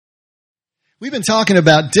We've been talking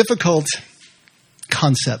about difficult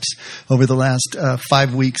concepts over the last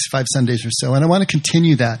 5 weeks, 5 Sundays or so, and I want to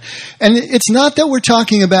continue that. And it's not that we're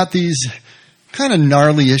talking about these kind of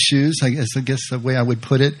gnarly issues, I guess the way I would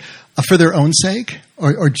put it, for their own sake,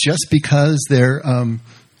 or just because they're,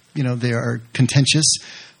 they are contentious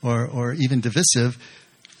or even divisive.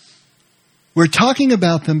 We're talking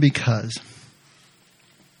about them because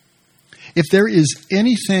if there is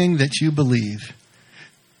anything that you believe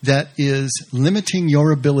that is limiting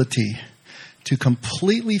your ability to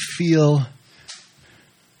completely feel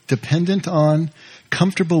dependent on,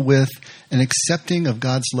 comfortable with, and accepting of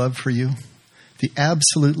God's love for you, the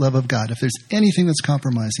absolute love of God, if there's anything that's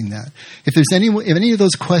compromising that, if any of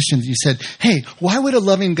those questions you said, hey, why would a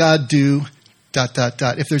loving God do ...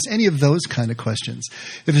 if there's any of those kind of questions,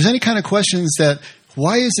 if there's any kind of questions that,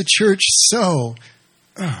 why is the church so ...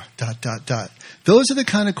 those are the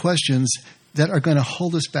kind of questions that are going to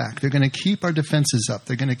hold us back. They're going to keep our defenses up.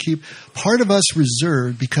 They're going to keep part of us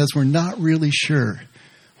reserved because we're not really sure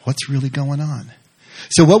what's really going on.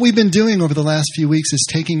 So what we've been doing over the last few weeks is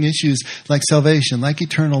taking issues like salvation, like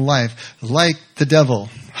eternal life, like the devil,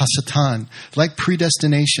 Hasatan, like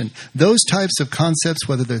predestination, those types of concepts,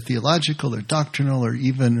 whether they're theological or doctrinal or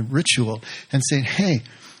even ritual, and saying, hey,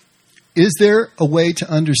 is there a way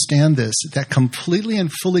to understand this that completely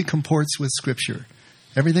and fully comports with Scripture?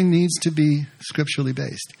 Everything needs to be scripturally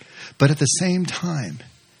based. But at the same time,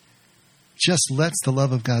 just lets the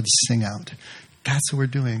love of God sing out. That's what we're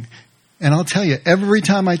doing. And I'll tell you, every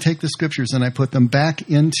time I take the Scriptures and I put them back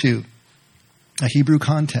into a Hebrew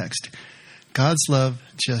context, God's love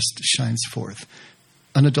just shines forth,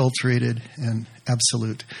 unadulterated and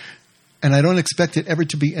absolute. And I don't expect it ever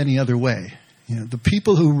to be any other way. The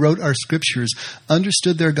people who wrote our Scriptures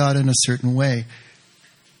understood their God in a certain way,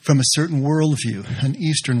 from a certain worldview, an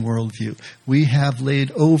Eastern worldview. We have laid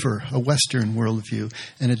over a Western worldview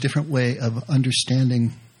and a different way of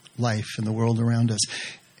understanding life and the world around us.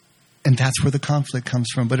 And that's where the conflict comes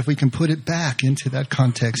from. But if we can put it back into that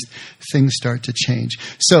context, things start to change.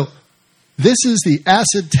 So this is the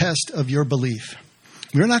acid test of your belief.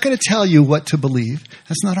 We're not going to tell you what to believe.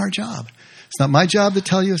 That's not our job. It's not my job to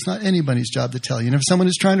tell you. It's not anybody's job to tell you. And if someone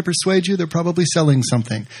is trying to persuade you, they're probably selling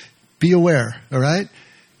something. Be aware, all right?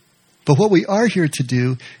 But what we are here to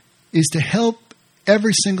do is to help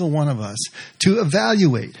every single one of us to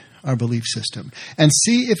evaluate our belief system and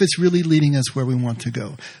see if it's really leading us where we want to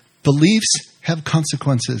go. Beliefs have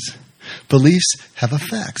consequences. Beliefs have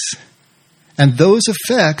effects. And those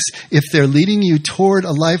effects, if they're leading you toward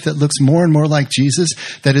a life that looks more and more like Jesus,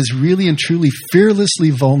 that is really and truly fearlessly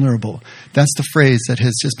vulnerable, that's the phrase that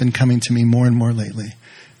has just been coming to me more and more lately.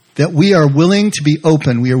 That we are willing to be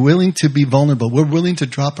open. We are willing to be vulnerable. We're willing to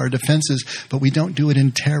drop our defenses, but we don't do it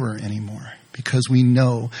in terror anymore because we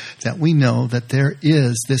know that there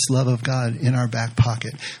is this love of God in our back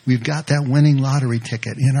pocket. We've got that winning lottery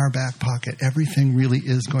ticket in our back pocket. Everything really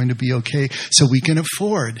is going to be okay. So we can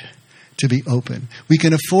afford to be open. We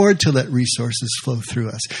can afford to let resources flow through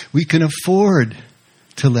us. We can afford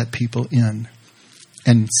to let people in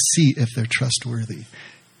and see if they're trustworthy.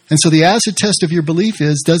 And so the acid test of your belief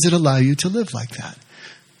is, does it allow you to live like that?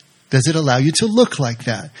 Does it allow you to look like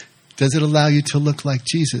that? Does it allow you to look like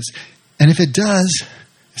Jesus? And if it does,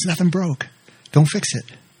 there's nothing broke. Don't fix it.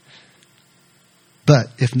 But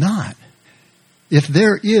if not, if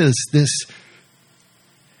there is this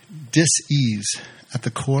dis-ease at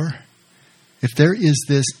the core, if there is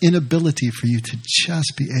this inability for you to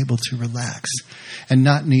just be able to relax and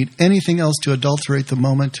not need anything else to adulterate the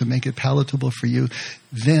moment to make it palatable for you,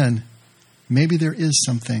 then maybe there is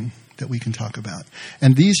something that we can talk about.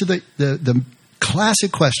 And these are the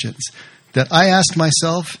classic questions that I asked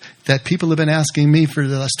myself, that people have been asking me for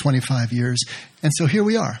the last 25 years. And so here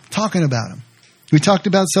we are, talking about them. We talked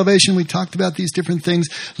about salvation. We talked about these different things.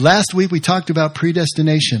 Last week, we talked about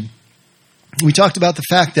predestination. We talked about the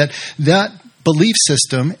fact that belief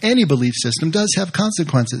system, any belief system, does have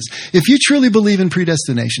consequences. If you truly believe in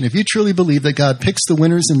predestination, if you truly believe that God picks the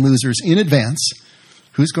winners and losers in advance,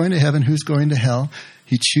 who's going to heaven, who's going to hell,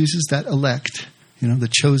 He chooses that elect, the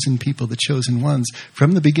chosen people, the chosen ones,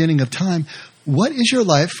 from the beginning of time. What is your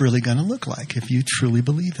life really going to look like if you truly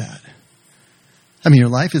believe that? I mean, your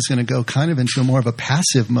life is going to go kind of into a more of a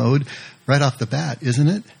passive mode right off the bat, isn't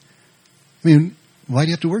it? I mean, why do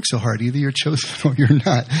you have to work so hard? Either you're chosen or you're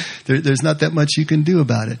not. There's not that much you can do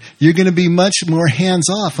about it. You're going to be much more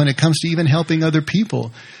hands-off when it comes to even helping other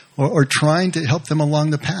people or trying to help them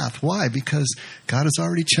along the path. Why? Because God has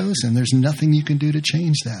already chosen. There's nothing you can do to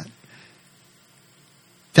change that.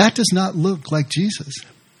 That does not look like Jesus.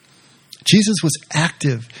 Jesus was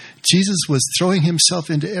active. Jesus was throwing himself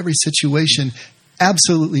into every situation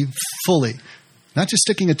absolutely fully. Not just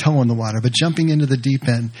sticking a toe in the water, but jumping into the deep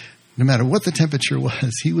end. No matter what the temperature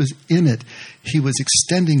was, he was in it. He was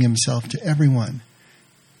extending himself to everyone.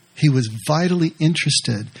 He was vitally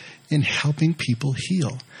interested in helping people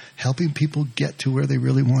heal, helping people get to where they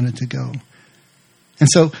really wanted to go. And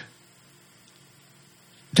so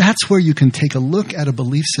that's where you can take a look at a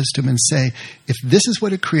belief system and say, if this is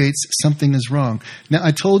what it creates, something is wrong. Now,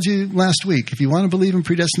 I told you last week, if you want to believe in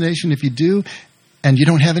predestination, if you do, and you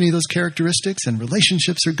don't have any of those characteristics and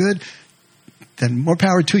relationships are good, then more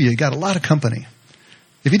power to you. You got a lot of company.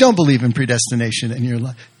 If you don't believe in predestination in your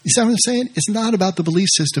life, you see what I'm saying? It's not about the belief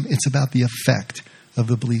system. It's about the effect of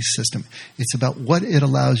the belief system. It's about what it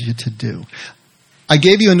allows you to do. I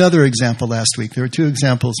gave you another example last week. There were two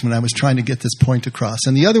examples when I was trying to get this point across.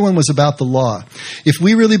 And the other one was about the law. If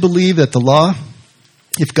we really believe that the law,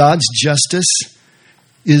 if God's justice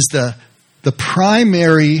is the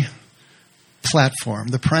primary platform,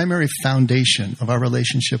 the primary foundation of our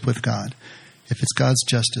relationship with God, if it's God's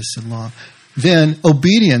justice and law, then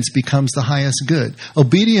obedience becomes the highest good.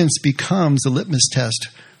 Obedience becomes the litmus test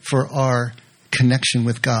for our connection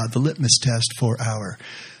with God, the litmus test for our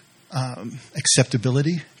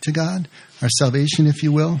acceptability to God, our salvation, if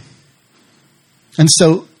you will. And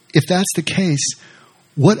so, if that's the case,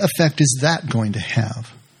 what effect is that going to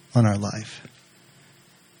have on our life?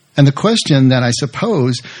 And the question that I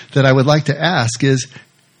suppose that I would like to ask is,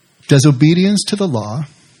 does obedience to the law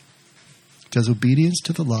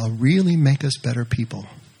really make us better people?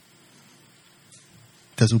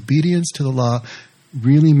 Does obedience to the law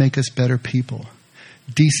really make us better people?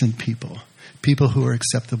 Decent people? People who are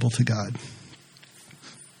acceptable to God?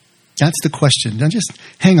 That's the question. Now just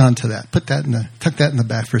hang on to that. Tuck that in the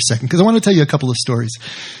back for a second, because I want to tell you a couple of stories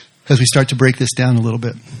as we start to break this down a little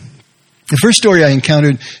bit. The first story I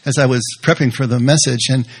encountered as I was prepping for the message,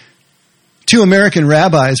 and two American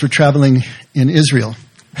rabbis were traveling in Israel.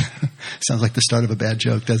 Sounds like the start of a bad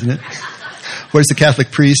joke, doesn't it? Where's the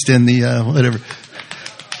Catholic priest and the whatever?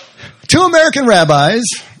 Two American rabbis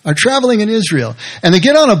are traveling in Israel, and they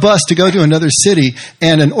get on a bus to go to another city,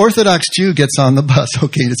 and an Orthodox Jew gets on the bus.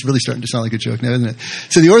 Okay, it's really starting to sound like a joke now, isn't it?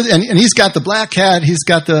 So and he's got the black hat, he's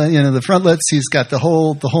got the frontlets, he's got the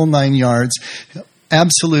whole 9 yards.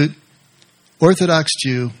 Absolute Orthodox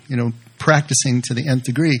Jew, practicing to the nth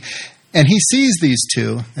degree. And he sees these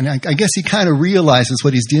two, and I guess he kind of realizes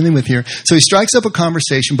what he's dealing with here. So he strikes up a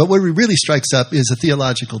conversation, but what he really strikes up is a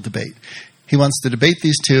theological debate. He wants to debate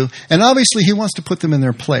these two, and obviously he wants to put them in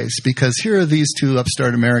their place, because here are these two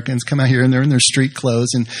upstart Americans come out here, and they're in their street clothes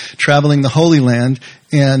and traveling the Holy Land,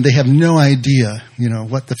 and they have no idea,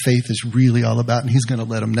 what the faith is really all about, and he's going to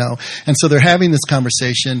let them know. And so they're having this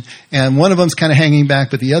conversation, and one of them's kind of hanging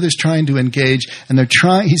back, but the other's trying to engage, and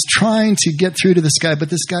he's trying to get through to this guy, but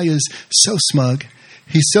this guy is so smug,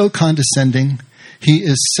 he's so condescending, he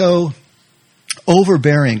is so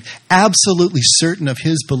overbearing, absolutely certain of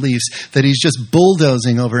his beliefs that he's just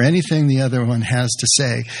bulldozing over anything the other one has to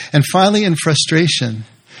say. And finally, in frustration,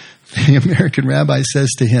 the American rabbi says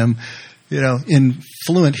to him, in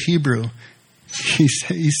fluent Hebrew,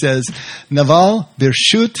 he says, Naval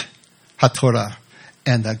birshut haTorah.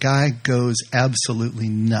 And the guy goes absolutely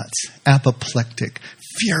nuts, apoplectic,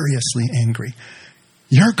 furiously angry.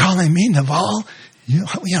 You're calling me Naval?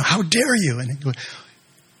 How dare you? And he goes,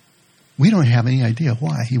 we don't have any idea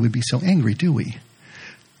why he would be so angry, do we?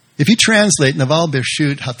 If you translate Naval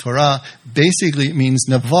birshut haTorah, basically it means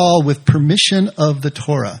Naval with permission of the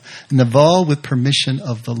Torah, Naval with permission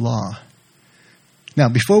of the law. Now,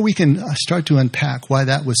 before we can start to unpack why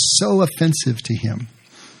that was so offensive to him,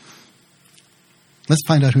 let's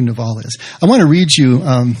find out who Naval is. I want to read you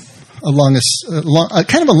kind of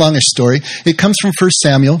a longish story. It comes from 1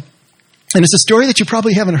 Samuel. And it's a story that you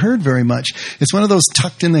probably haven't heard very much. It's one of those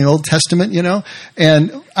tucked in the Old Testament,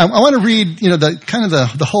 And I want to read,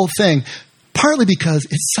 the whole thing, partly because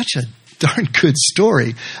it's such a darn good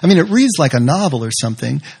story. I mean, it reads like a novel or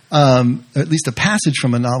something, or at least a passage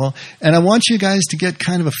from a novel. And I want you guys to get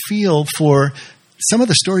kind of a feel for some of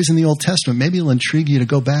the stories in the Old Testament. Maybe it'll intrigue you to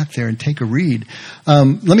go back there and take a read.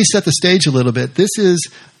 Let me set the stage a little bit. This is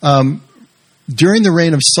during the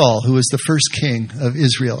reign of Saul, who was the first king of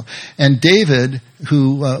Israel. And David,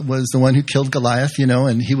 who was the one who killed Goliath,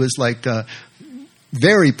 and he was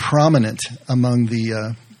very prominent among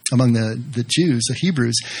the among the Jews, the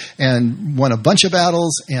Hebrews, and won a bunch of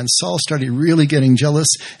battles, and Saul started really getting jealous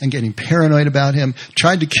and getting paranoid about him,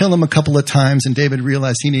 tried to kill him a couple of times, and David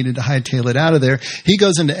realized he needed to hightail it out of there. He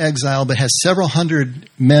goes into exile, but has several hundred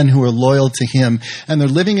men who are loyal to him, and they're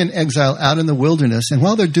living in exile out in the wilderness, and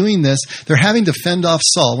while they're doing this, they're having to fend off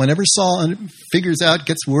Saul. Whenever Saul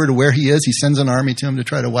gets word of where he is, he sends an army to him to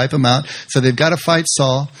try to wipe him out, so they've got to fight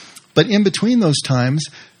Saul. But in between those times,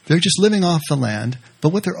 they're just living off the land. But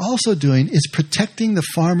what they're also doing is protecting the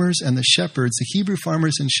farmers and the shepherds, the Hebrew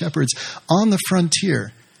farmers and shepherds on the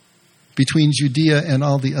frontier between Judea and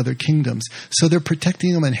all the other kingdoms. So they're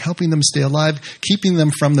protecting them and helping them stay alive, keeping them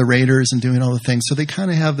from the raiders and doing all the things. So they kind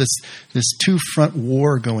of have this two-front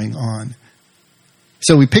war going on.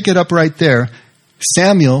 So we pick it up right there.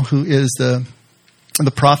 Samuel, who is the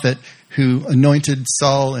prophet who anointed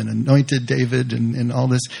Saul and anointed David and all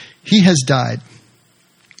this, he has died.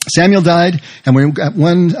 Samuel died, and we're at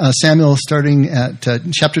 1 Samuel starting at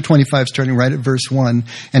chapter 25, starting right at verse 1.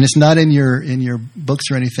 And it's not in your books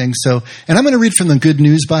or anything. So, and I'm going to read from the Good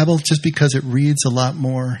News Bible just because it reads a lot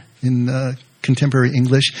more in contemporary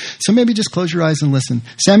English. So maybe just close your eyes and listen.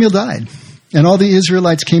 Samuel died, and all the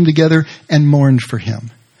Israelites came together and mourned for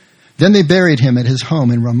him. Then they buried him at his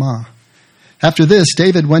home in Ramah. After this,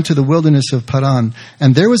 David went to the wilderness of Paran,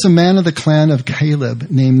 and there was a man of the clan of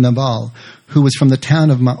Caleb named Naval, who was from the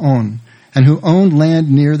town of Maon, and who owned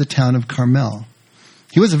land near the town of Carmel.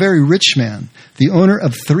 He was a very rich man, the owner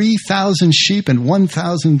of 3,000 sheep and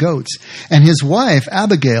 1,000 goats, and his wife,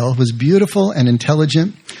 Abigail, was beautiful and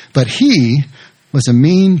intelligent, but he was a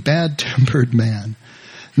mean, bad-tempered man.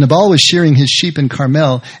 Nabal was shearing his sheep in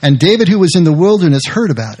Carmel, and David, who was in the wilderness,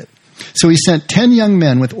 heard about it. So he sent 10 young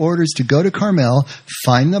men with orders to go to Carmel,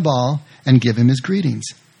 find Nabal, and give him his greetings.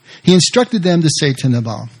 He instructed them to say to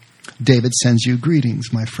Nabal, "David sends you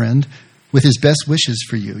greetings, my friend, with his best wishes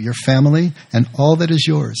for you, your family, and all that is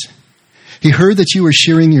yours. He heard that you were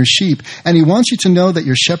shearing your sheep, and he wants you to know that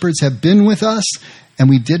your shepherds have been with us, and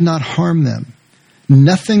we did not harm them.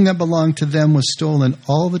 Nothing that belonged to them was stolen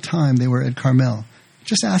all the time they were at Carmel.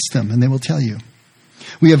 Just ask them, and they will tell you.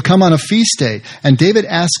 We have come on a feast day, and David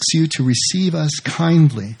asks you to receive us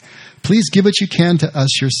kindly. Please give what you can to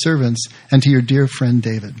us, your servants, and to your dear friend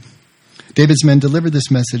David." David's men delivered this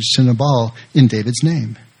message to Nabal in David's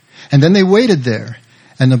name. And then they waited there,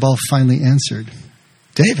 and Nabal finally answered,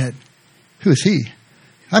 "David? Who is he?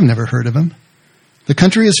 I've never heard of him. The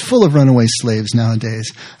country is full of runaway slaves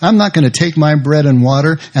nowadays. I'm not going to take my bread and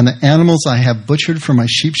water and the animals I have butchered for my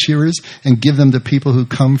sheep shearers and give them to people who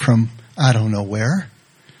come from I don't know where."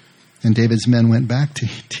 And David's men went back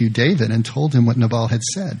to David and told him what Nabal had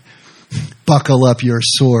said. "Buckle up your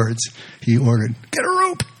swords," he ordered. "Get a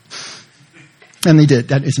rope." And they did.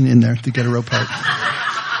 That isn't in there, the get a rope part.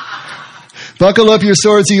 "Buckle up your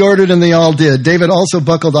swords," he ordered, and they all did. David also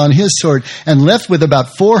buckled on his sword and left with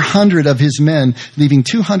about 400 of his men, leaving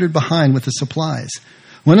 200 behind with the supplies.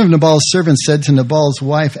 One of Nabal's servants said to Nabal's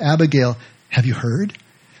wife, Abigail, "Have you heard?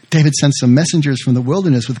 David sent some messengers from the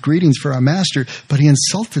wilderness with greetings for our master, but he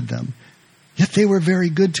insulted them. Yet they were very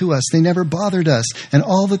good to us. They never bothered us, and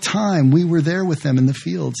all the time we were there with them in the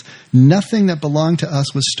fields. Nothing that belonged to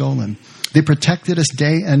us was stolen. They protected us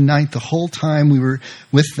day and night the whole time we were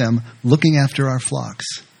with them, looking after our flocks.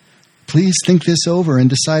 Please think this over and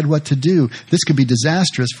decide what to do. This could be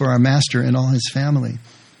disastrous for our master and all his family.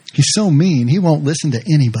 He's so mean, he won't listen to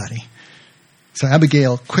anybody." So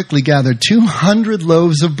Abigail quickly gathered 200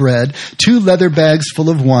 loaves of bread, 2 leather bags full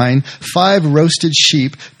of wine, 5 roasted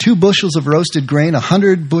sheep, 2 bushels of roasted grain,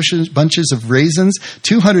 100 bunches of raisins,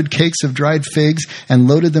 200 cakes of dried figs, and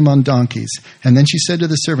loaded them on donkeys. And then she said to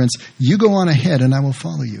the servants, "You go on ahead and I will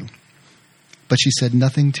follow you." But she said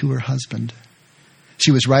nothing to her husband.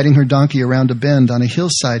 She was riding her donkey around a bend on a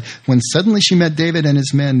hillside when suddenly she met David and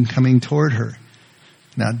his men coming toward her.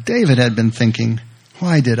 Now David had been thinking,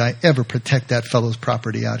 "Why did I ever protect that fellow's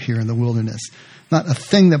property out here in the wilderness? Not a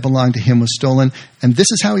thing that belonged to him was stolen, and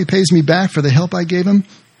this is how he pays me back for the help I gave him?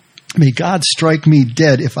 May God strike me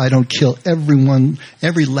dead if I don't kill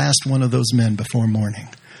every last one of those men before morning."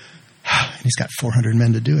 And he's got 400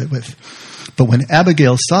 men to do it with. But when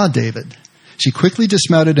Abigail saw David, she quickly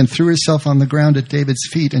dismounted and threw herself on the ground at David's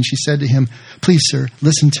feet, and she said to him, "Please, sir,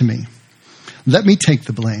 listen to me. Let me take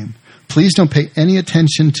the blame. Please don't pay any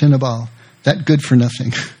attention to Nabal. That good for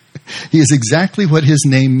nothing. He is exactly what his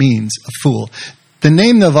name means, a fool." The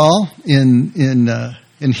name Naval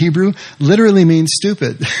in Hebrew literally means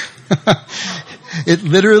stupid. It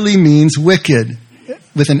literally means wicked,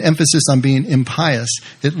 with an emphasis on being impious.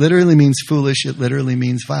 It literally means foolish. It literally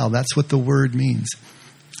means vile. That's what the word means.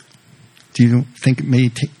 Do you think it may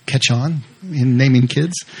catch on in naming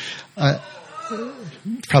kids?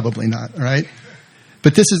 Probably not, right?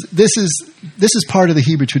 But this is part of the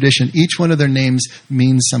Hebrew tradition. Each one of their names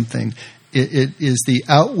means something. It is the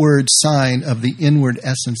outward sign of the inward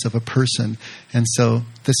essence of a person. And so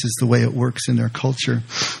this is the way it works in their culture.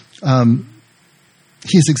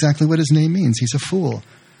 He's exactly what his name means. He's a fool.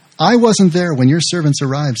 I wasn't there when your servants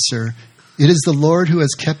arrived, sir. It is the Lord who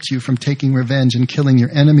has kept you from taking revenge and killing your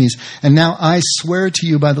enemies. And now I swear to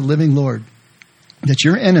you by the living Lord that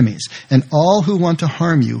your enemies and all who want to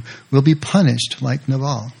harm you will be punished like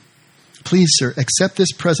Naval. Please, sir, accept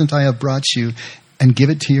this present I have brought you and give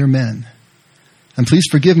it to your men. And please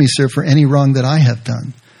forgive me, sir, for any wrong that I have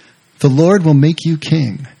done. The Lord will make you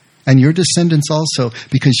king, and your descendants also,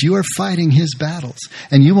 because you are fighting his battles.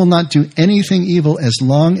 And you will not do anything evil as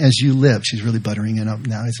long as you live. She's really buttering it up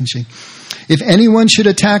now, isn't she? If anyone should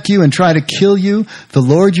attack you and try to kill you, the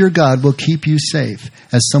Lord your God will keep you safe,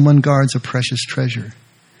 as someone guards a precious treasure.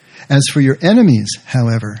 As for your enemies,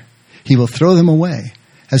 however, he will throw them away,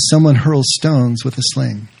 as someone hurls stones with a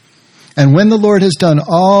sling. And when the Lord has done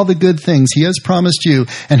all the good things he has promised you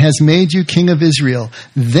and has made you king of Israel,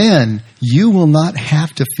 then you will not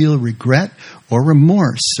have to feel regret or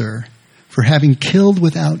remorse, sir, for having killed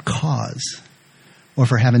without cause or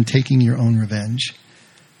for having taken your own revenge.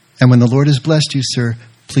 And when the Lord has blessed you, sir,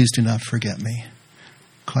 please do not forget me.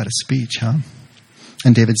 Quite a speech, huh?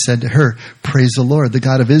 And David said to her, praise the Lord, the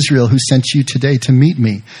God of Israel, who sent you today to meet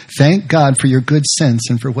me. Thank God for your good sense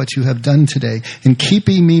and for what you have done today in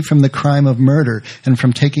keeping me from the crime of murder and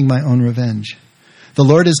from taking my own revenge. The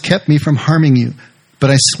Lord has kept me from harming you, but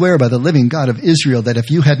I swear by the living God of Israel that if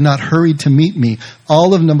you had not hurried to meet me,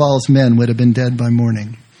 all of Naval's men would have been dead by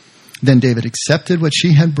morning. Then David accepted what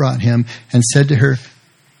she had brought him and said to her,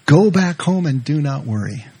 go back home and do not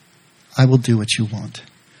worry. I will do what you want.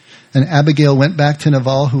 And Abigail went back to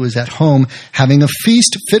Naval, who was at home, having a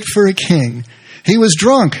feast fit for a king. He was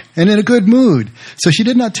drunk and in a good mood, so she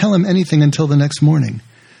did not tell him anything until the next morning.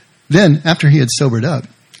 Then, after he had sobered up,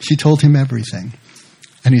 she told him everything.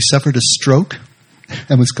 And he suffered a stroke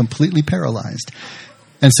and was completely paralyzed.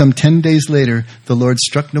 And some 10 days later, the Lord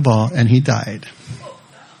struck Naval and he died.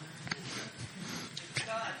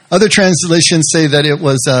 Other translations say that it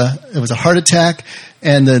was a heart attack,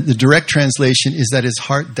 and the direct translation is that his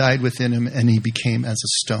heart died within him and he became as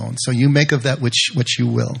a stone. So you make of that what you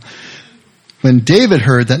will. When David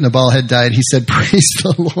heard that Nabal had died, he said, praise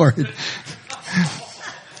the Lord.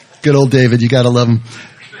 Good old David, you got to love him.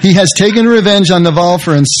 He has taken revenge on Naval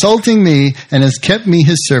for insulting me and has kept me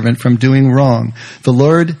his servant from doing wrong. The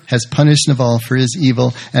Lord has punished Naval for his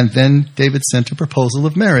evil. And then David sent a proposal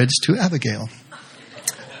of marriage to Abigail.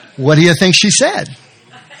 What do you think she said?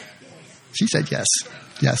 She said yes.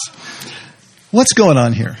 Yes. What's going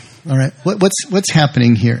on here? All right. What's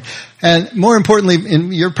happening here? And more importantly,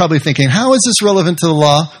 you're probably thinking, how is this relevant to the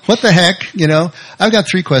law? What the heck? I've got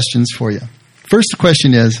 3 questions for you. First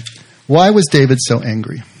question is, why was David so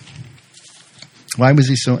angry? Why was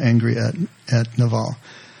he so angry at Naval?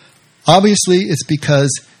 Obviously, it's because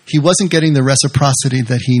he wasn't getting the reciprocity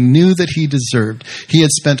that he knew that he deserved. He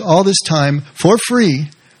had spent all this time for free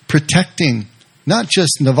protecting not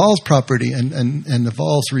just Naval's property and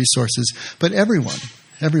Naval's resources, but everyone.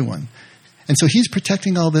 And so he's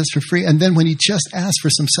protecting all this for free. And then when he just asked for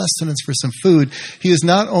some sustenance, for some food, he is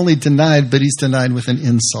not only denied, but he's denied with an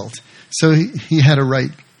insult. So he had a right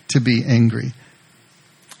to be angry.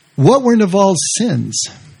 What were Naval's sins?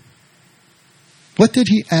 What did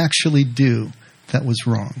he actually do that was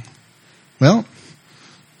wrong? Well,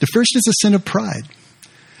 the first is a sin of pride.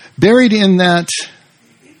 Buried in that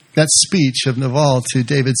speech of Naval to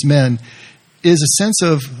David's men is a sense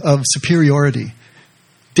of superiority.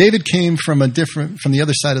 David came from the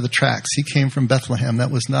other side of the tracks. He came from Bethlehem.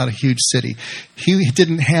 That was not a huge city. He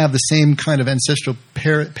didn't have the same kind of ancestral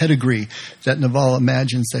pedigree that Naval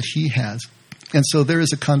imagines that he has. And so there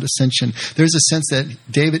is a condescension. There's a sense that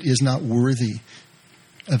David is not worthy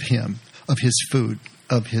of him, of his food,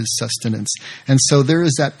 of his sustenance. And so there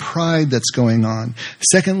is that pride that's going on.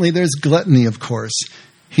 Secondly, there's gluttony, of course.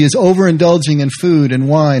 He is overindulging in food and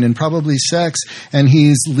wine and probably sex, and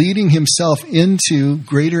he's leading himself into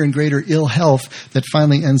greater and greater ill health that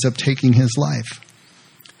finally ends up taking his life.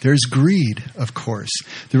 There's greed, of course.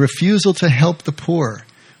 The refusal to help the poor,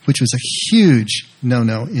 which was a huge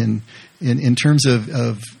no-no in terms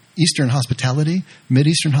of Eastern hospitality,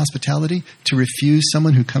 Mideastern hospitality, to refuse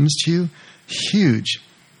someone who comes to you, huge.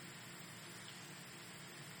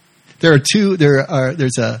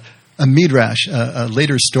 There's a a midrash, a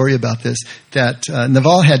later story about this, that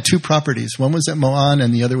Naval had two properties. One was at Moan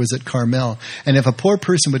and the other was at Carmel. And if a poor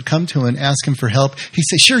person would come to him and ask him for help, he'd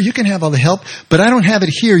say, sure, you can have all the help, but I don't have it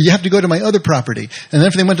here. You have to go to my other property. And then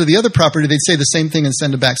if they went to the other property, they'd say the same thing and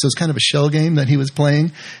send it back. So it's kind of a shell game that he was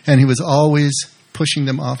playing, and he was always pushing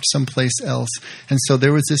them off someplace else. And so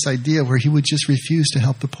there was this idea where he would just refuse to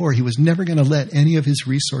help the poor. He was never going to let any of his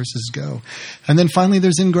resources go. And then finally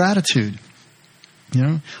there's ingratitude.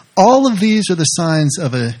 All of these are the signs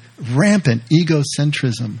of a rampant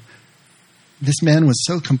egocentrism. This man was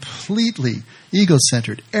so completely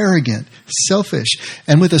ego-centered, arrogant, selfish,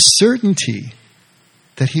 and with a certainty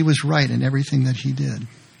that he was right in everything that he did.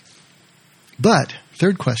 But,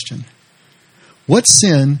 third question, what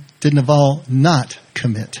sin did Naval not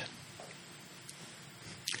commit?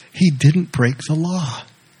 He didn't break the law.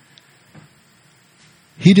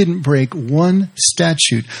 He didn't break one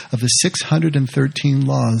statute of the 613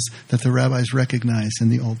 laws that the rabbis recognize in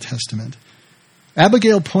the Old Testament.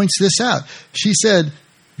 Abigail points this out. She said,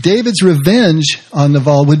 David's revenge on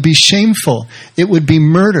Naval would be shameful. It would be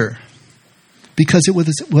murder because it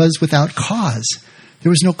was without cause.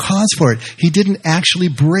 There was no cause for it. He didn't actually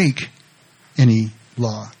break any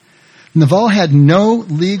law. Naval had no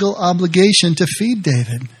legal obligation to feed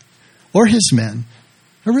David or his men,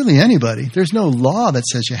 or really anybody. There's no law that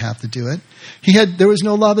says you have to do it. There was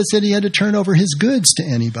no law that said he had to turn over his goods to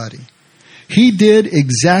anybody. He did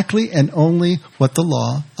exactly and only what the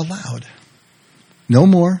law allowed. No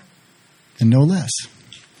more and no less.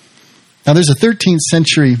 Now there's a 13th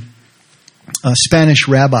century Spanish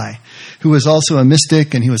rabbi who was also a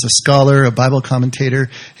mystic, and he was a scholar, a Bible commentator.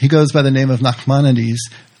 He goes by the name of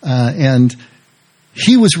Nachmanides, and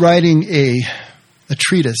he was writing a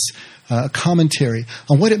treatise, a commentary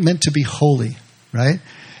on what it meant to be holy, right?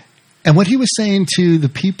 And what he was saying to the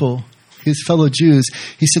people, his fellow Jews,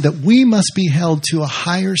 he said that we must be held to a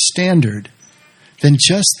higher standard than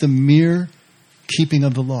just the mere keeping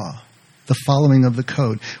of the law, the following of the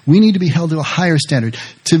code. We need to be held to a higher standard.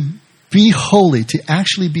 To be holy, to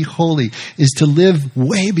actually be holy, is to live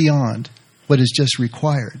way beyond what is just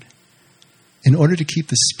required in order to keep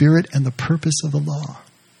the spirit and the purpose of the law.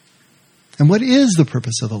 And what is the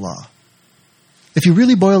purpose of the law? If you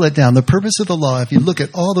really boil it down, the purpose of the law, if you look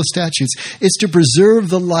at all the statutes, is to preserve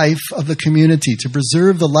the life of the community, to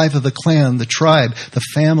preserve the life of the clan, the tribe, the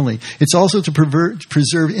family. It's also to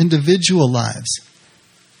preserve individual lives.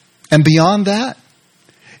 And beyond that,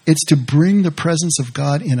 it's to bring the presence of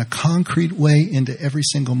God in a concrete way into every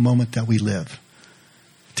single moment that we live.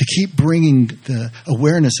 To keep bringing the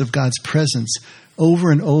awareness of God's presence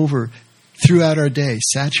over and over throughout our day,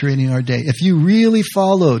 saturating our day. If you really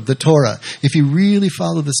followed the Torah, if you really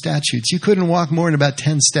followed the statutes, you couldn't walk more than about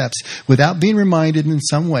 10 steps without being reminded in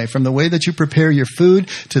some way, from the way that you prepare your food,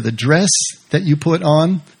 to the dress that you put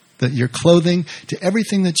on, your clothing, to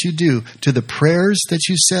everything that you do, to the prayers that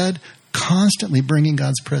you said, constantly bringing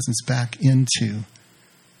God's presence back into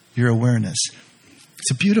your awareness.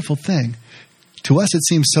 It's a beautiful thing. To us, it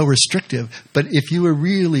seems so restrictive, but if you were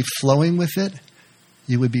really flowing with it,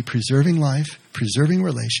 you would be preserving life, preserving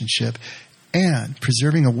relationship, and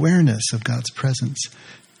preserving awareness of God's presence.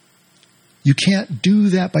 You can't do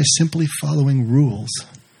that by simply following rules.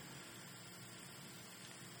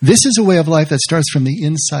 This is a way of life that starts from the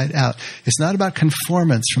inside out. It's not about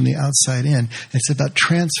conformance from the outside in. It's about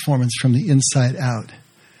transformance from the inside out.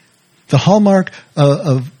 The hallmark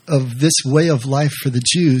of this way of life for the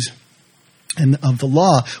Jews and of the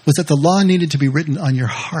law was that the law needed to be written on your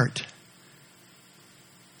heart.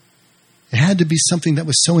 It had to be something that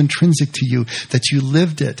was so intrinsic to you that you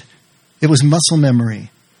lived it. It was muscle memory.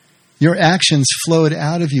 Your actions flowed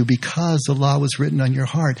out of you because the law was written on your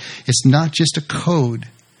heart. It's not just a code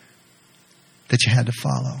that you had to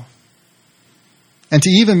follow. And to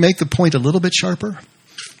even make the point a little bit sharper,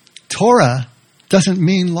 Torah doesn't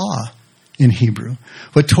mean law in Hebrew.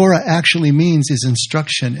 What Torah actually means is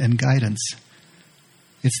instruction and guidance.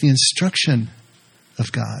 It's the instruction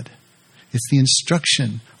of God. It's the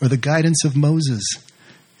instruction or the guidance of Moses.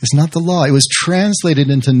 It's not the law. It was translated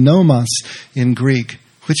into nomos in Greek,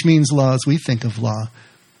 which means law as we think of law.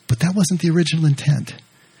 But that wasn't the original intent.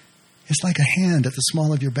 It's like a hand at the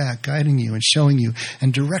small of your back, guiding you and showing you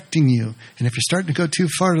and directing you. And if you're starting to go too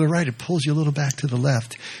far to the right, it pulls you a little back to the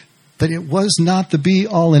left. But it was not the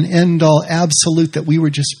be-all and end-all absolute that we were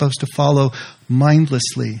just supposed to follow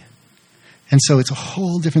mindlessly. And so it's a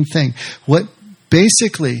whole different thing. What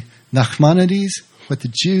basically Nachmanides, what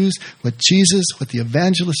the Jews, what Jesus, what the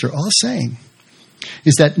evangelists are all saying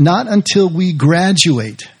is that not until we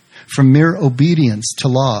graduate from mere obedience to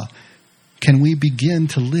law can we begin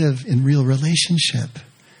to live in real relationship.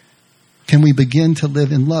 can we begin to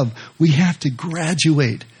live in love. We have to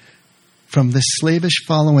graduate from the slavish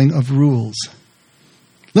following of rules.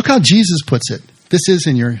 Look how Jesus puts it. This is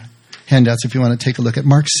in your handouts if you want to take a look at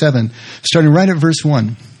Mark 7, starting right at verse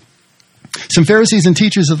 1. Some Pharisees and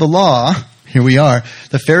teachers of the law, here we are.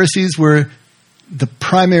 The Pharisees were the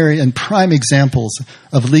primary and prime examples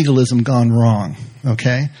of legalism gone wrong,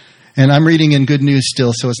 okay? And I'm reading in Good News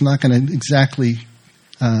still, so it's not going to exactly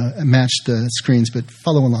match the screens, but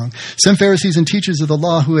follow along. Some Pharisees and teachers of the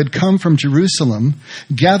law who had come from Jerusalem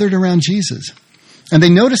gathered around Jesus. And they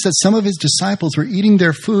noticed that some of his disciples were eating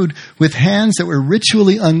their food with hands that were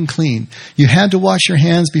ritually unclean. You had to wash your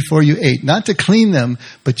hands before you ate, not to clean them,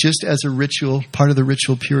 but just as a ritual, part of the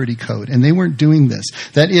ritual purity code. And they weren't doing this.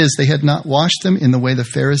 That is, they had not washed them in the way the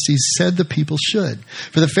Pharisees said the people should.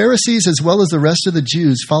 For the Pharisees, as well as the rest of the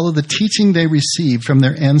Jews, follow the teaching they received from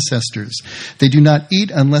their ancestors. They do not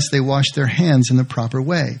eat unless they wash their hands in the proper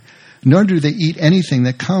way. Nor do they eat anything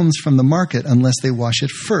that comes from the market unless they wash it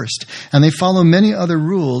first. And they follow many other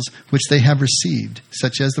rules which they have received,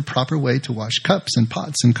 such as the proper way to wash cups and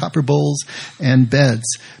pots and copper bowls and beds.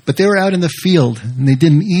 But they were out in the field, and they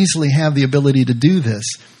didn't easily have the ability to do this.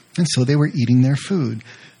 And so they were eating their food.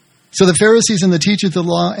 So the Pharisees and the teachers of the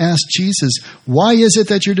law asked Jesus, "Why is it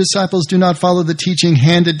that your disciples do not follow the teaching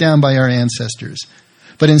handed down by our ancestors,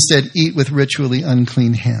 but instead eat with ritually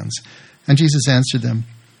unclean hands?" And Jesus answered them,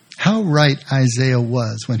 "How right Isaiah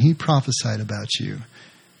was when he prophesied about you.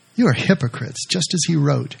 You are hypocrites, just as he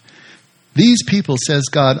wrote. These people, says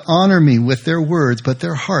God, honor me with their words, but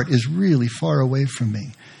their heart is really far away from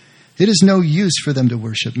me. It is no use for them to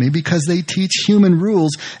worship me because they teach human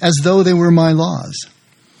rules as though they were my laws.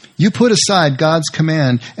 You put aside God's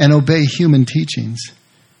command and obey human teachings."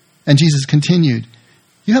 And Jesus continued,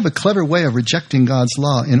 "You have a clever way of rejecting God's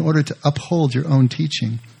law in order to uphold your own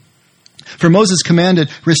teaching. For Moses commanded,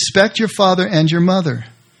 'Respect your father and your mother.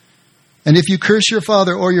 And if you curse your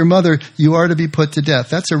father or your mother, you are to be put to death.'"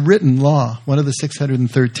 That's a written law, one of the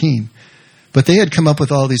 613. But they had come up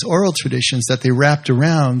with all these oral traditions that they wrapped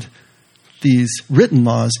around these written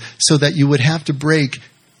laws so that you would have to break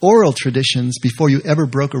oral traditions before you ever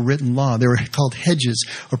broke a written law. They were called hedges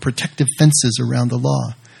or protective fences around the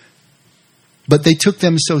law. But they took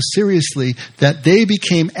them so seriously that they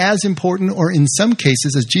became as important, or in some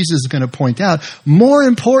cases, as Jesus is going to point out, more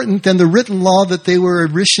important than the written law that they were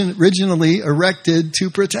originally erected to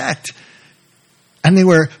protect. And they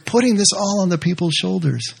were putting this all on the people's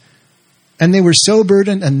shoulders. And they were so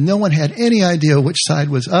burdened, and no one had any idea which side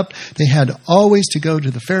was up. They had always to go to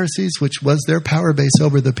the Pharisees, which was their power base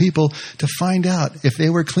over the people, to find out if they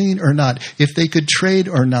were clean or not, if they could trade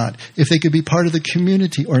or not, if they could be part of the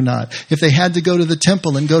community or not, if they had to go to the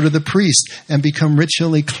temple and go to the priest and become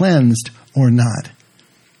ritually cleansed or not.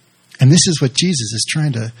 And this is what Jesus is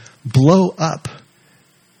trying to blow up,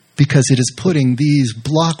 because it is putting these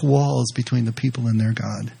block walls between the people and their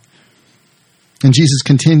God. And Jesus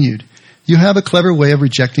continued, "You have a clever way of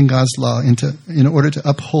rejecting God's law in order to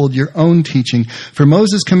uphold your own teaching. For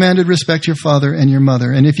Moses commanded, 'Respect your father and your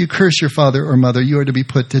mother. And if you curse your father or mother, you are to be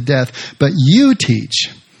put to death.' But you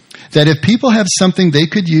teach that if people have something they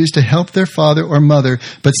could use to help their father or mother,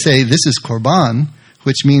 but say, 'This is korban,'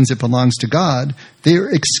 which means it belongs to God, they are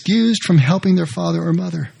excused from helping their father or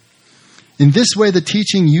mother. In this way, the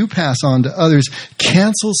teaching you pass on to others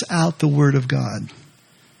cancels out the word of God.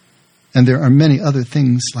 And there are many other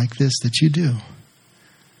things like this that you do."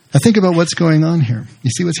 Now think about what's going on here.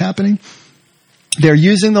 You see what's happening? They're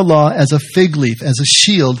using the law as a fig leaf, as a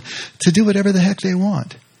shield, to do whatever the heck they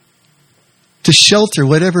want, to shelter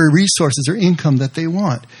whatever resources or income that they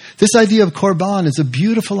want. This idea of korban is a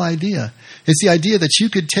beautiful idea. It's the idea that you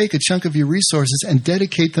could take a chunk of your resources and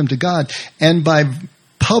dedicate them to God, and by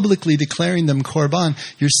publicly declaring them korban,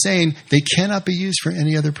 you're saying they cannot be used for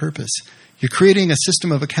any other purpose. You're creating a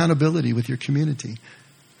system of accountability with your community.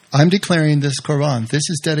 I'm declaring this korban. This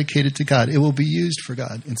is dedicated to God. It will be used for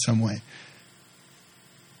God in some way.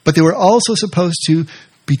 But they were also supposed to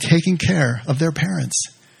be taking care of their parents.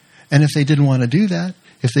 And if they didn't want to do that,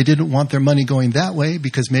 if they didn't want their money going that way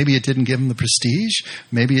because maybe it didn't give them the prestige,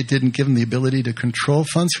 maybe it didn't give them the ability to control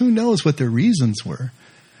funds, who knows what their reasons were.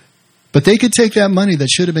 But they could take that money that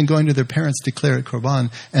should have been going to their parents, declare it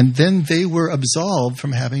korban, and then they were absolved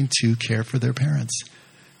from having to care for their parents.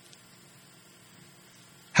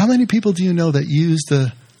 How many people do you know that use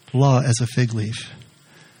the law as a fig leaf?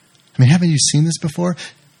 I mean, haven't you seen this before?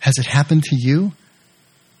 Has it happened to you?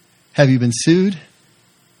 Have you been sued?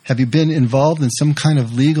 Have you been involved in some kind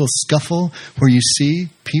of legal scuffle where you see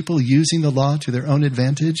people using the law to their own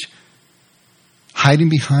advantage? Hiding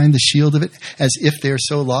behind the shield of it as if they're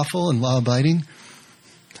so lawful and law-abiding?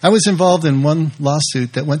 I was involved in one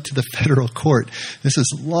lawsuit that went to the federal court. This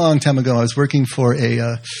is a long time ago. I was working for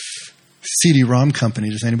a CD-ROM company.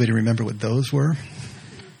 Does anybody remember what those were?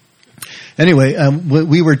 Anyway, what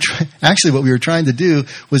we were trying to do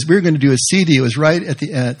was we were going to do a CD. It was right at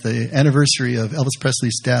the anniversary of Elvis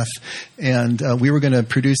Presley's death, and we were going to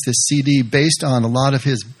produce this CD based on a lot of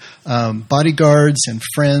his bodyguards and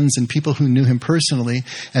friends and people who knew him personally,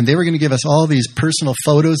 and they were going to give us all these personal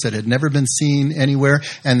photos that had never been seen anywhere,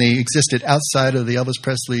 and they existed outside of the Elvis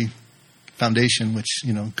Presley Foundation, which,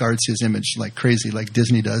 guards his image like crazy, like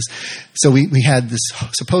Disney does. So we had this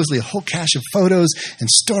supposedly a whole cache of photos and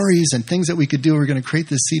stories and things that we could do. We were going to create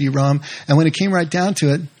this CD-ROM. And when it came right down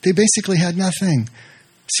to it, they basically had nothing,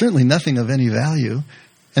 certainly nothing of any value.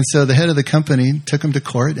 And so the head of the company took him to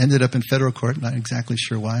court, ended up in federal court. Not exactly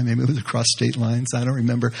sure why. Maybe it was across state lines. I don't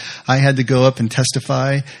remember. I had to go up and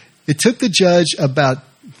testify. It took the judge about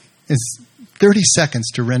 30 seconds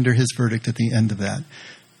to render his verdict at the end of that.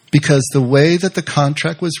 Because the way that the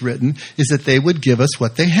contract was written is that they would give us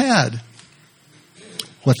what they had.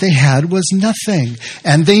 What they had was nothing.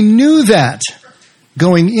 And they knew that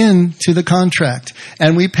going into the contract.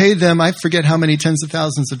 And we paid them, I forget how many tens of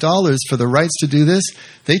thousands of dollars for the rights to do this.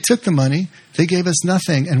 They took the money. They gave us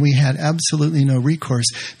nothing. And we had absolutely no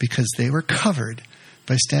recourse because they were covered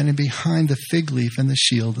by standing behind the fig leaf and the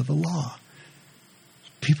shield of the law.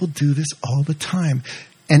 People do this all the time.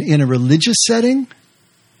 And in a religious setting,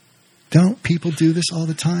 don't people do this all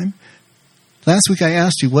the time? Last week I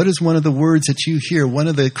asked you, what is one of the words that you hear, one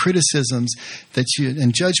of the criticisms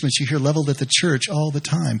and judgments you hear leveled at the church all the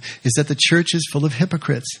time, is that the church is full of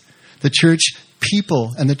hypocrites. The church people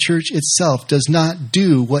and the church itself does not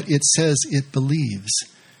do what it says it believes.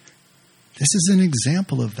 This is an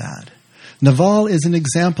example of that. Naval is an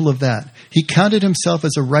example of that. He counted himself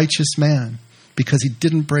as a righteous man because he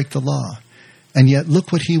didn't break the law. And yet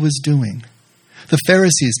look what he was doing. The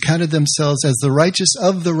Pharisees counted themselves as the righteous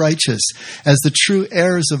of the righteous, as the true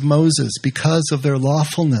heirs of Moses because of their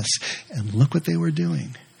lawfulness. And look what they were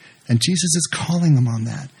doing. And Jesus is calling them on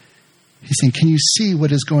that. He's saying, can you see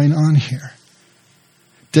what is going on here?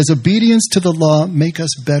 Does obedience to the law make us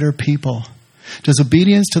better people? Does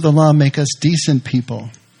obedience to the law make us decent people?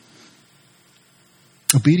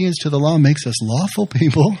 Obedience to the law makes us lawful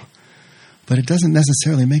people, but it doesn't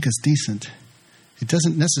necessarily make us decent. It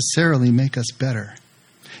doesn't necessarily make us better.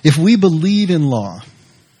 If we believe in law,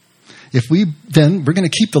 then we're going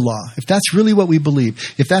to keep the law. If that's really what we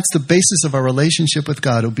believe, if that's the basis of our relationship with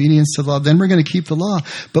God, obedience to the law, then we're going to keep the law.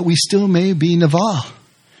 But we still may be Naval.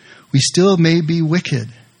 We still may be wicked.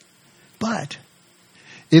 But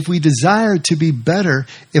if we desire to be better,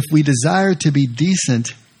 if we desire to be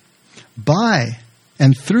decent by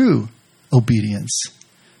and through obedience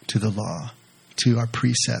to the law, to our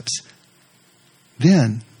precepts,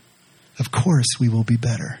 then, of course, we will be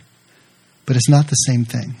better. But it's not the same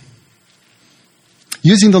thing.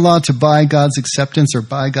 Using the law to buy God's acceptance or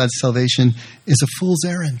buy God's salvation is a fool's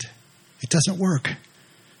errand. It doesn't work.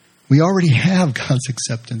 We already have God's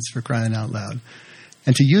acceptance, for crying out loud.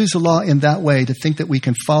 And to use the law in that way, to think that we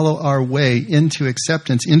can follow our way into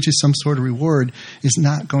acceptance, into some sort of reward, is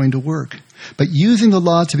not going to work. But using the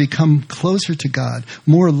law to become closer to God,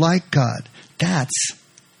 more like God, that's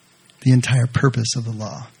the entire purpose of the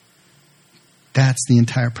law. That's the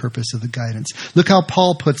entire purpose of the guidance. Look how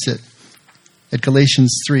Paul puts it at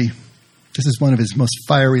Galatians 3. This is one of his most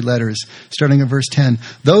fiery letters, starting at verse 10.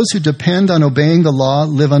 Those who depend on obeying the law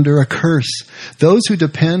live under a curse. Those who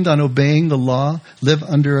depend on obeying the law live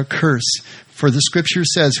under a curse. For the scripture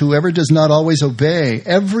says, whoever does not always obey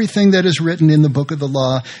everything that is written in the book of the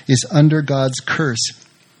law is under God's curse.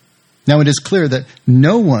 Now it is clear that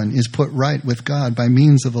no one is put right with God by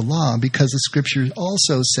means of the law, because the scripture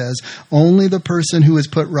also says only the person who is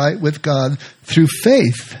put right with God through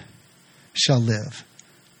faith shall live.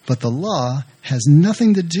 But the law has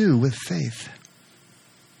nothing to do with faith.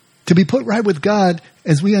 To be put right with God,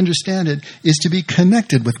 as we understand it, is to be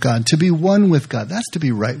connected with God, to be one with God. That's to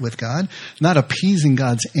be right with God, not appeasing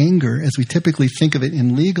God's anger as we typically think of it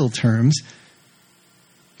in legal terms.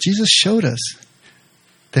 Jesus showed us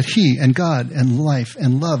that he and God and life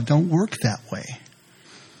and love don't work that way.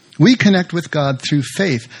 We connect with God through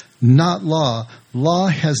faith, not law. Law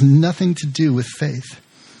has nothing to do with faith.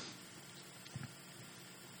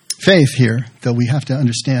 Faith here, though we have to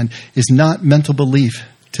understand, is not mental belief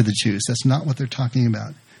to the Jews. That's not what they're talking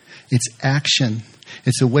about. It's action.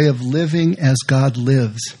 It's a way of living as God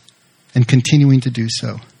lives and continuing to do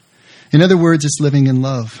so. In other words, it's living in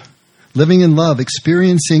love. Living in love,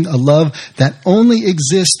 experiencing a love that only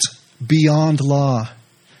exists beyond law,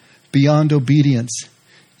 beyond obedience.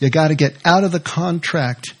 You got to get out of the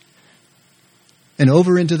contract and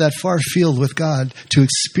over into that far field with God to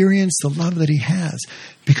experience the love that he has.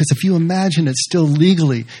 Because if you imagine it's still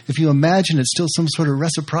legally, if you imagine it's still some sort of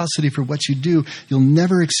reciprocity for what you do, you'll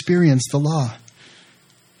never experience the law.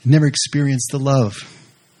 You'll never experience the love.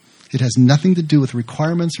 It has nothing to do with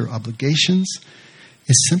requirements or obligations.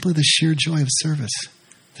 It's simply the sheer joy of service,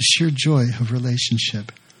 the sheer joy of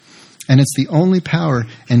relationship. And it's the only power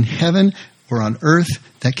in heaven or on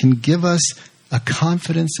earth that can give us a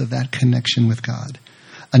confidence of that connection with God,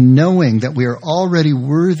 a knowing that we are already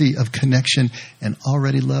worthy of connection and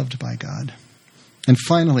already loved by God. And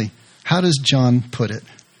finally, how does John put it?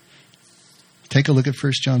 Take a look at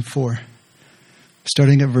 1 John 4,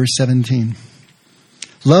 starting at verse 17.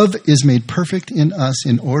 Love is made perfect in us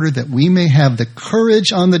in order that we may have the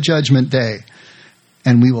courage on the judgment day.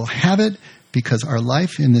 And we will have it because our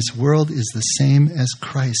life in this world is the same as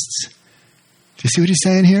Christ's. Do you see what he's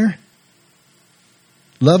saying here?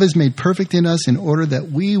 Love is made perfect in us in order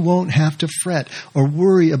that we won't have to fret or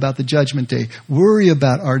worry about the judgment day, worry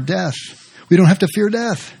about our death. We don't have to fear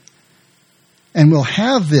death. And we'll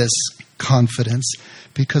have this confidence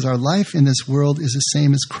because our life in this world is the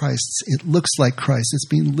same as Christ's. It looks like Christ. It's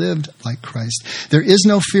being lived like Christ. There is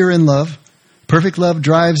no fear in love. Perfect love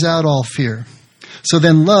drives out all fear. So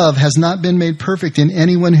then love has not been made perfect in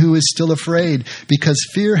anyone who is still afraid, because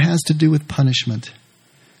fear has to do with punishment.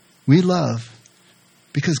 We love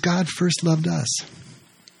because God first loved us.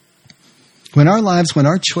 When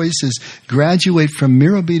our choices graduate from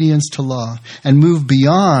mere obedience to law and move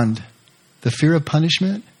beyond the fear of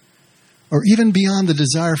punishment, or even beyond the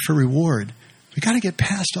desire for reward, we got to get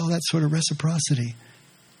past all that sort of reciprocity.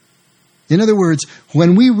 In other words,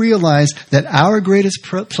 when we realize that our greatest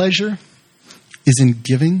pleasure is in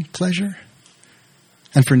giving pleasure,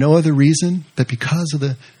 and for no other reason but because of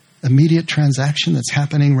the immediate transaction that's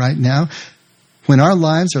happening right now, when our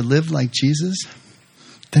lives are lived like Jesus,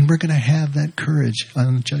 then we're going to have that courage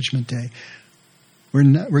on Judgment Day. We're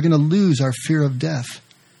going to lose our fear of death.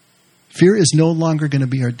 Fear is no longer going to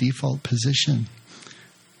be our default position.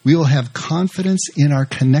 We will have confidence in our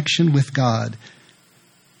connection with God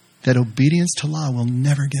that obedience to law will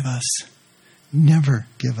never give us. Never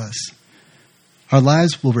give us. Our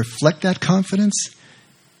lives will reflect that confidence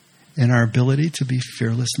in our ability to be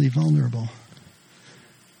fearlessly vulnerable.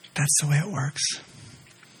 That's the way it works.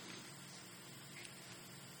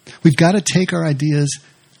 We've got to take our ideas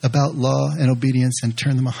about law and obedience and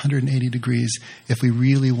turn them 180 degrees if we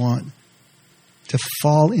really want to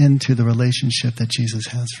fall into the relationship that Jesus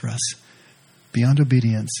has for us. Beyond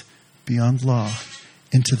obedience, beyond law,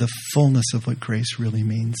 into the fullness of what grace really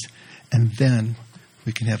means. And then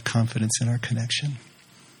we can have confidence in our connection.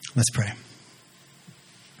 Let's pray.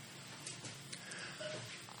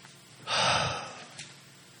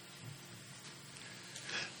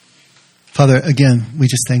 Father, again, we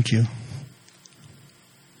just thank you.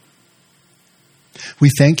 We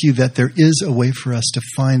thank you that there is a way for us to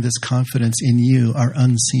find this confidence in you, our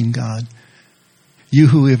unseen God. You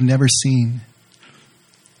who we have never seen.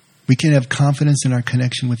 We can have confidence in our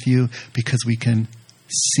connection with you because we can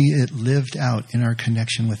see it lived out in our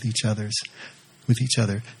connection with each other.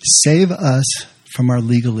 Save us from our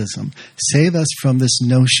legalism. Save us from this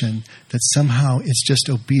notion that somehow it's just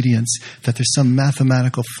obedience, that there's some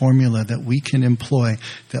mathematical formula that we can employ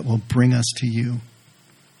that will bring us to you.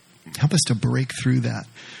 Help us to break through that,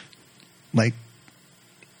 like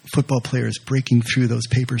football players breaking through those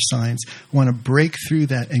paper signs. We want to break through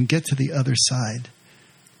that and get to the other side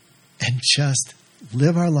and just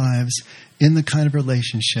live our lives in the kind of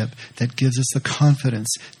relationship that gives us the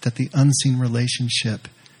confidence that the unseen relationship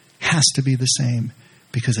has to be the same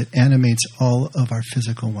because it animates all of our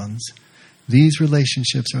physical ones. These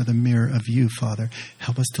relationships are the mirror of you, Father.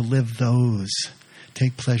 Help us to live those,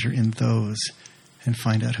 take pleasure in those, and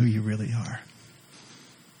find out who you really are.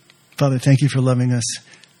 Father, thank you for loving us.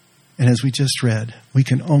 And as we just read, we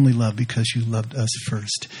can only love because you loved us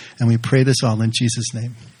first. And we pray this all in Jesus'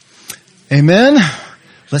 name. Amen.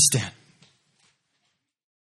 Let's stand.